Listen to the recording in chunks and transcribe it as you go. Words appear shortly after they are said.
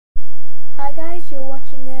Hi guys, you're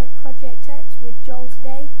watching ProjectX with Joel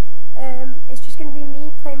today. It's just going to be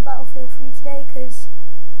me playing Battlefield 3 today because,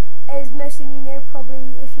 as most of you know, probably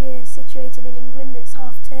if you're situated in England, it's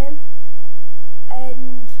half term.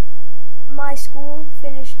 And my school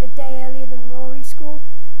finished a day earlier than Rory's school,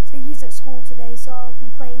 so he's at school today, so I'll be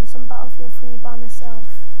playing some Battlefield 3 by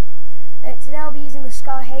myself. Today I'll be using the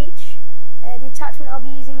Scar H. The attachment I'll be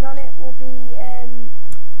using on it will be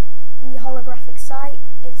the holographic sight.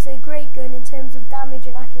 It's a great gun in terms of damage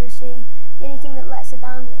and accuracy. The only thing that lets it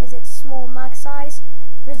down is its small mag size.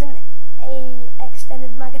 There isn't a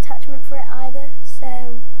extended mag attachment for it either,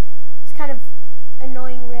 so it's kind of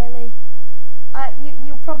annoying really.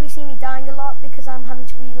 You'll probably see me dying a lot because I'm having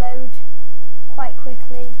to reload quite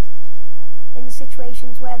quickly in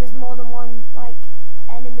situations where there's more than one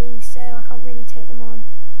enemy, so I can't really take them on.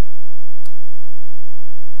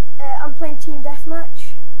 I'm playing Team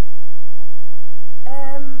Deathmatch.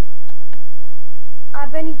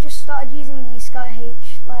 I've only just started using the Sky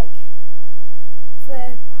H,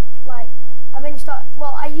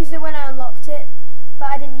 I used it when I unlocked it, but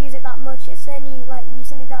I didn't use it that much. It's only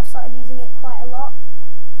recently that I've started using it quite a lot.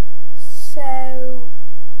 So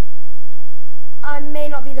I may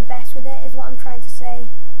not be the best with it, is what I'm trying to say.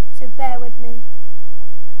 So bear with me.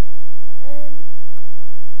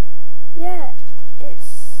 Yeah,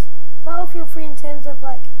 it's Battlefield 3 in terms of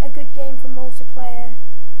a good game for multiplayer.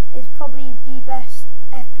 Is probably the best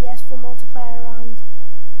FPS for multiplayer around.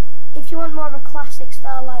 If you want more of a classic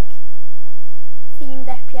style themed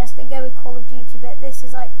FPS, then go with Call of Duty, but this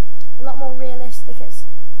is a lot more realistic. It's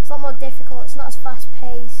a lot more difficult. It's not as fast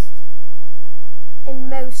paced in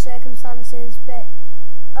most circumstances, but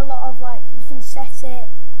a lot of you can set it,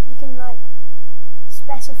 you can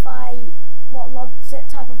specify what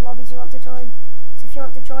type of lobbies you want to join. So if you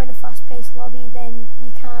want to join a fast paced lobby, then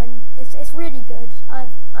you can. It's really good.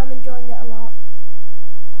 I'm enjoying it a lot.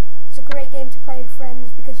 It's a great game to play with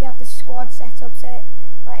friends because you have the squad set up, so it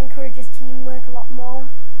encourages teamwork a lot more,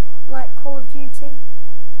 like Call of Duty.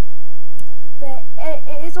 But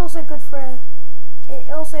it is also good for it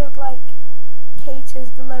also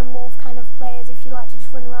caters the lone wolf kind of players if you like to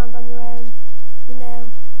just run around on your own. You know,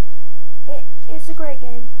 it's a great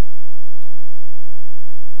game.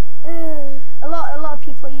 A lot of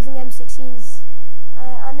people are using M16s.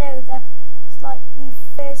 I know that it's the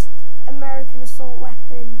first American assault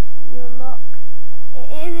weapon you unlock.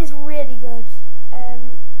 It is really good. I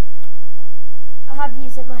have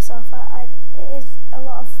used it myself. It is a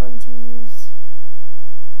lot of fun to use.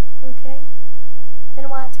 Okay. Don't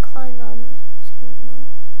know why I had to climb down there. Just gonna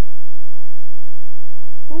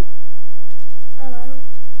go on. Ooh. Hello.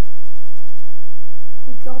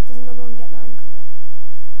 Oh God, there's another one getting behind cover.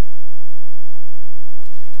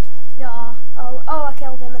 Yeah. Oh, I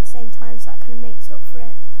killed him at the same time, so that kind of makes up for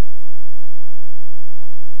it.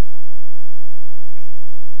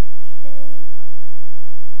 Okay.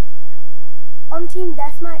 On Team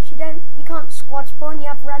Deathmatch, you can't squad spawn. You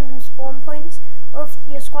have random spawn points, or if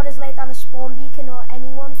your squad has laid down a spawn beacon, or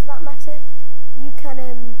anyone for that matter, you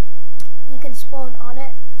can spawn on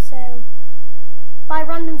it. So by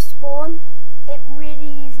random spawn, it really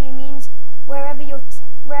usually means wherever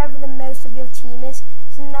the most of your team is.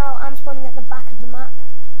 So now I'm spawning at the back of the map.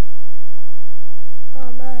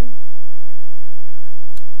 Oh man.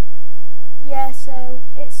 Yeah, so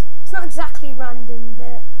it's not exactly random,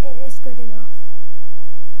 but it is good enough.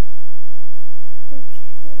 Okay.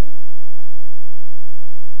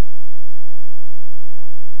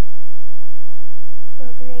 Throw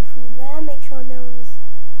a grenade through there, make sure no one's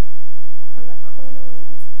around that corner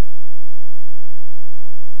waiting.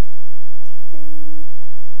 Okay.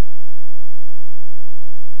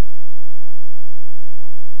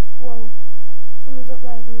 Whoa, someone's up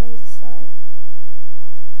there with a laser sight.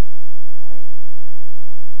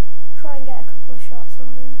 Try and get a couple of shots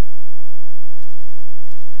on them.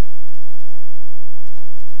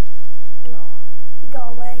 Oh, he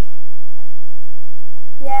got away.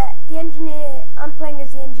 Yeah, the engineer, I'm playing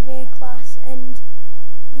as the engineer class, and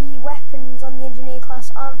the weapons on the engineer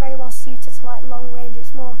class aren't very well suited to long range.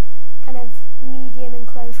 It's more kind of medium and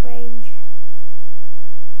close range.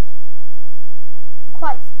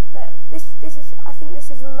 I think this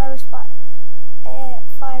is the lowest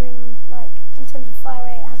firing, in terms of fire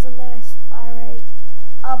rate. It has the lowest fire rate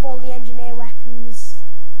out of all the engineer weapons.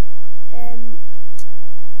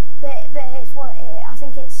 But it's I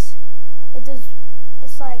think it's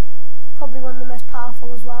probably one of the most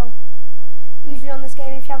powerful as well. Usually on this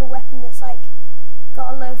game, if you have a weapon that's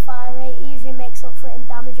got a low fire rate, it usually makes up for it in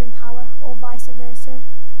damage and power, or vice versa.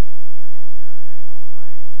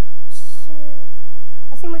 So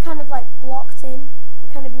I think we're kind of blocked in.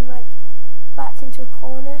 We're kind of being into a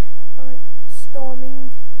corner, like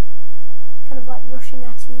storming, kind of like rushing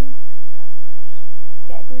our team.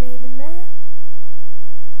 Get a grenade in there.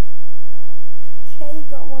 Okay,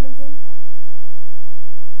 got one of them.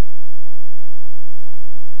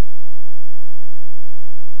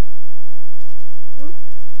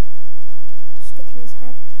 Stick in his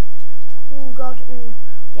head. Oh god, ooh.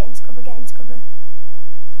 Get into cover, get into cover.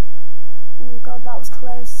 Oh god, that was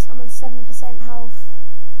close. I'm on 7% health.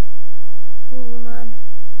 Oh man.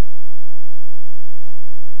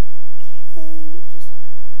 Okay, just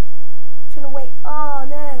trying to wait. Oh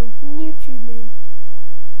no, he noob-tubed me.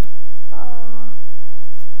 Oh,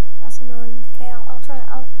 that's annoying. Okay, I'm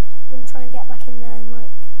gonna try and get back in there and like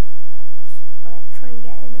try and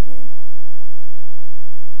get him again.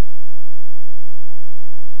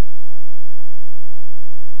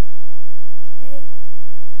 Okay.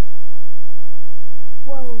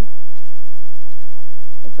 Whoa.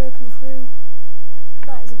 They've broken through.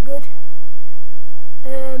 That isn't good.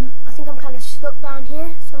 I think I'm kind of stuck down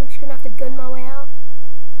here, so I'm just gonna have to gun my way out.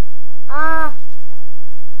 Ah!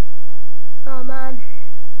 Oh man.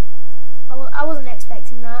 I wasn't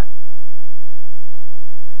expecting that.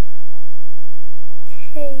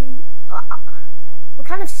 Okay. We're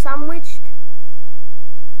kind of sandwiched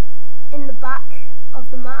in the back of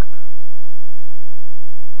the map.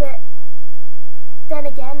 But then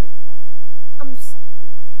again,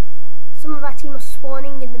 some of our team are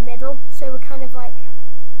spawning in the middle, so we're kind of like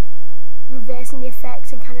reversing the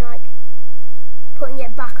effects and kind of like putting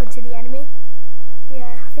it back onto the enemy.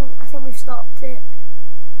 Yeah, I think we've stopped it.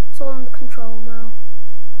 It's all under control now.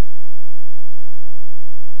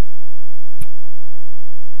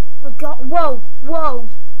 Oh god, whoa, whoa,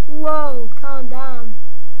 whoa, calm down.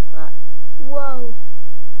 Whoa.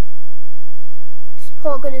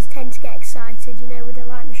 Support gunners tend to get excited, you know, with the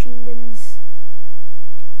light machine guns.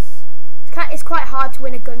 It's quite hard to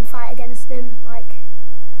win a gunfight against them, like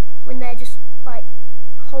when they're just like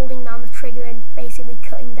holding down the trigger and basically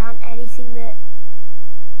cutting down anything that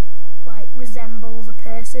like resembles a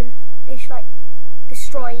person. They should like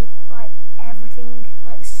destroy like everything,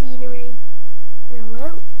 like the scenery.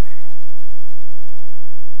 Hello.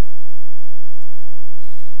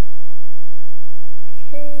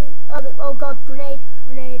 Okay. Oh god, grenade.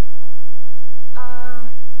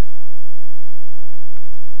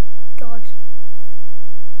 God.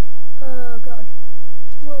 Oh god.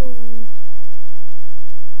 Whoa.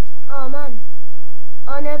 Oh man.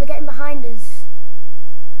 Oh no, they're getting behind us.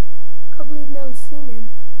 Can't believe no one's seen him.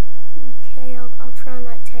 Okay, I'll try and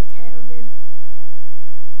like take care of him.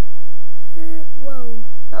 Whoa.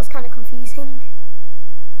 That was kind of confusing.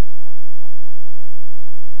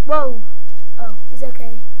 Whoa. Oh, he's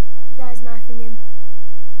okay. The guy's knifing him.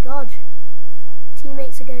 God.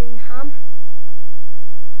 Teammates are going ham.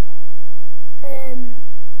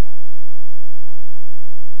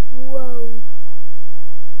 Whoa.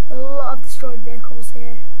 A lot of destroyed vehicles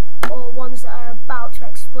here, or ones that are about to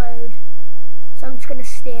explode. So I'm just going to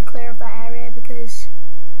steer clear of that area because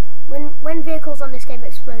when vehicles on this game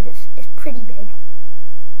explode, it's pretty big.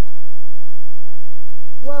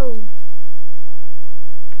 Whoa.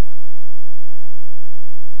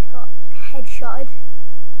 Got headshotted.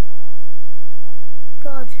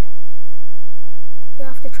 God. You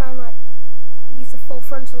have to try and like use the full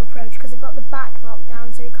frontal approach because they've got the back locked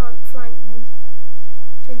down, so you can't flank them.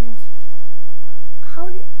 And how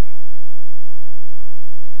do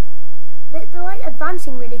they're like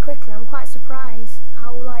advancing really quickly. I'm quite surprised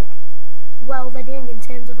how like well they're doing in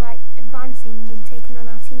terms of like advancing and taking on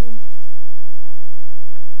our team.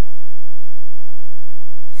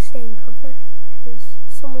 Stay in cover because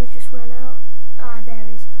someone's just run out. Ah, there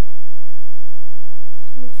is.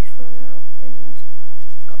 Someone's just run out and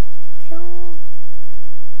got killed.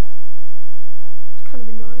 It's kind of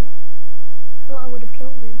annoying. I thought I would have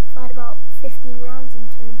killed him if I had about 15 rounds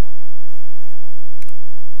into him.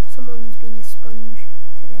 Someone's being a sponge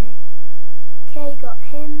today. Okay, got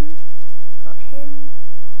him.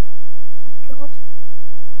 God.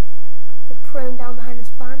 They're prone down behind this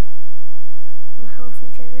van. And the health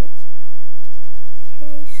regenerates.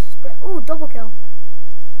 Okay, spread. Oh, double kill.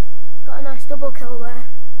 Got a nice double kill there.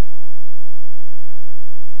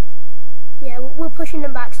 Yeah, we're pushing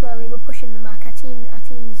them back slowly. We're pushing them back. Our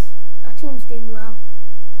team's doing well.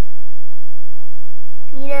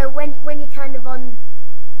 You know, when you're kind of on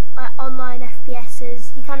like online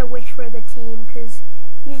FPSs, you kind of wish for a good team because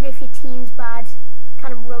usually if your team's bad, it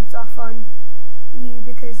kind of rubs off on you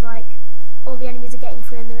because like all the enemies are getting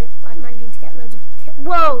through and they're like managing to get loads of kills.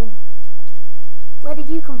 Whoa! Where did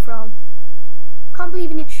you come from? Can't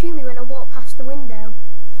believe you didn't shoot me when I walked past the window.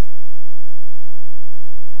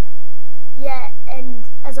 Yeah,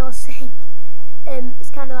 and as I was saying, it's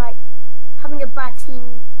kind of like having a bad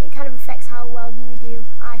team. It kind of affects how well you do,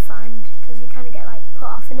 I find, because you kind of get like put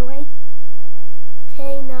off in a way.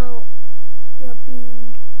 Okay, now you're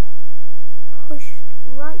being pushed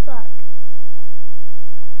right back.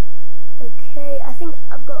 Okay, I think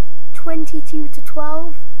I've got 22 to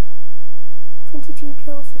 12. 22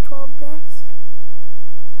 kills to 12 deaths.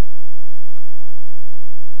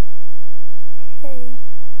 Okay.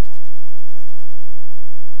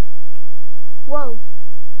 Whoa.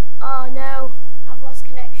 Oh no, I've lost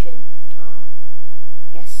connection. Oh,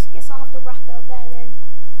 guess I'll have to wrap it up there then.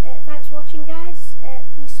 Thanks for watching, guys.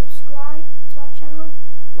 Please subscribe to our channel,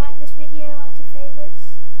 like this video, add to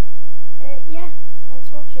favourites. Yeah, thanks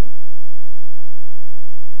for watching.